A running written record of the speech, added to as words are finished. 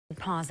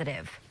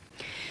positive.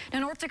 Now,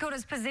 North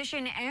Dakota's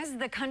position as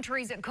the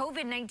country's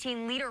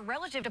COVID-19 leader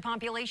relative to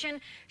population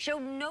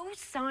showed no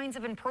signs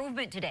of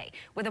improvement today,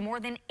 with a more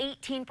than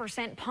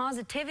 18%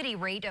 positivity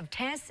rate of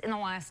tests in the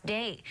last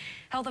day.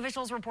 Health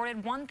officials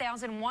reported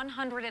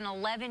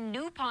 1,111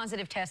 new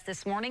positive tests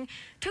this morning,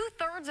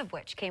 2/3 of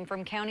which came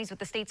from counties with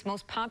the state's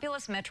most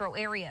populous metro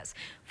areas: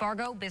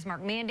 Fargo,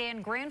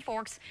 Bismarck-Mandan, Grand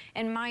Forks,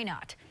 and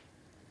Minot.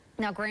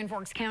 Now, Grand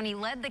Forks County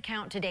led the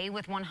count today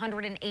with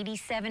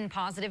 187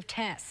 positive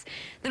tests.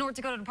 The North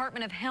Dakota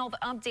Department of Health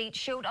update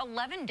showed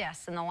 11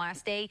 deaths in the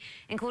last day,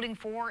 including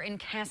 4 in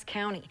Cass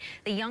County.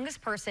 The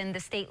youngest person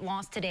the state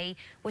lost today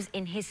was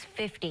in his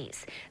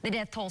 50s. The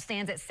death toll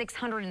stands at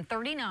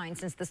 639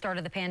 since the start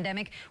of the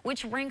pandemic,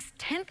 which ranks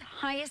 10th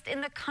highest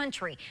in the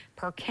country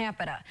per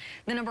capita.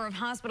 The number of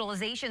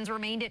hospitalizations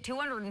remained at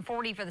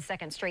 240 for the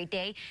second straight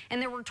day,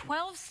 and there were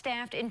 12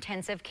 staffed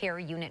intensive care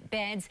unit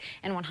beds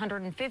and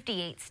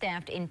 158 staffed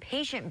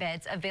inpatient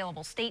beds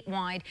available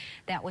statewide.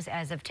 That was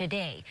as of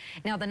today.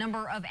 Now, the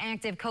number of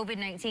active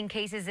COVID-19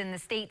 cases in the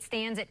state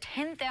stands at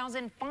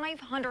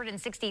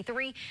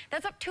 10,563.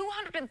 That's up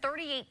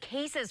 238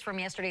 cases from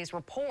yesterday's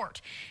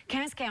report.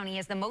 Cass County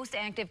has the most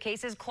active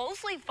cases,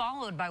 closely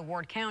followed by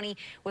Ward County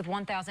with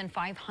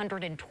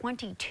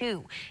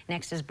 1,522.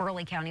 Next is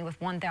Burleigh County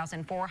with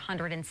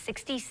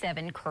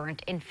 1,467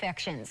 current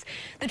infections.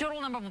 The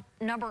total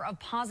number of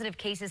positive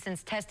cases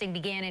since testing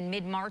began in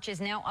mid-March is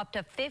now up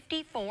to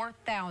 54,305.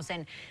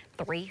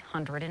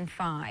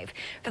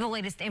 For the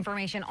latest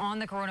information on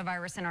the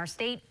coronavirus in our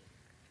state,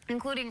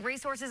 including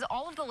resources,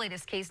 all of the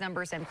latest case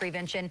numbers and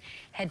prevention,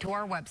 head to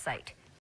our website,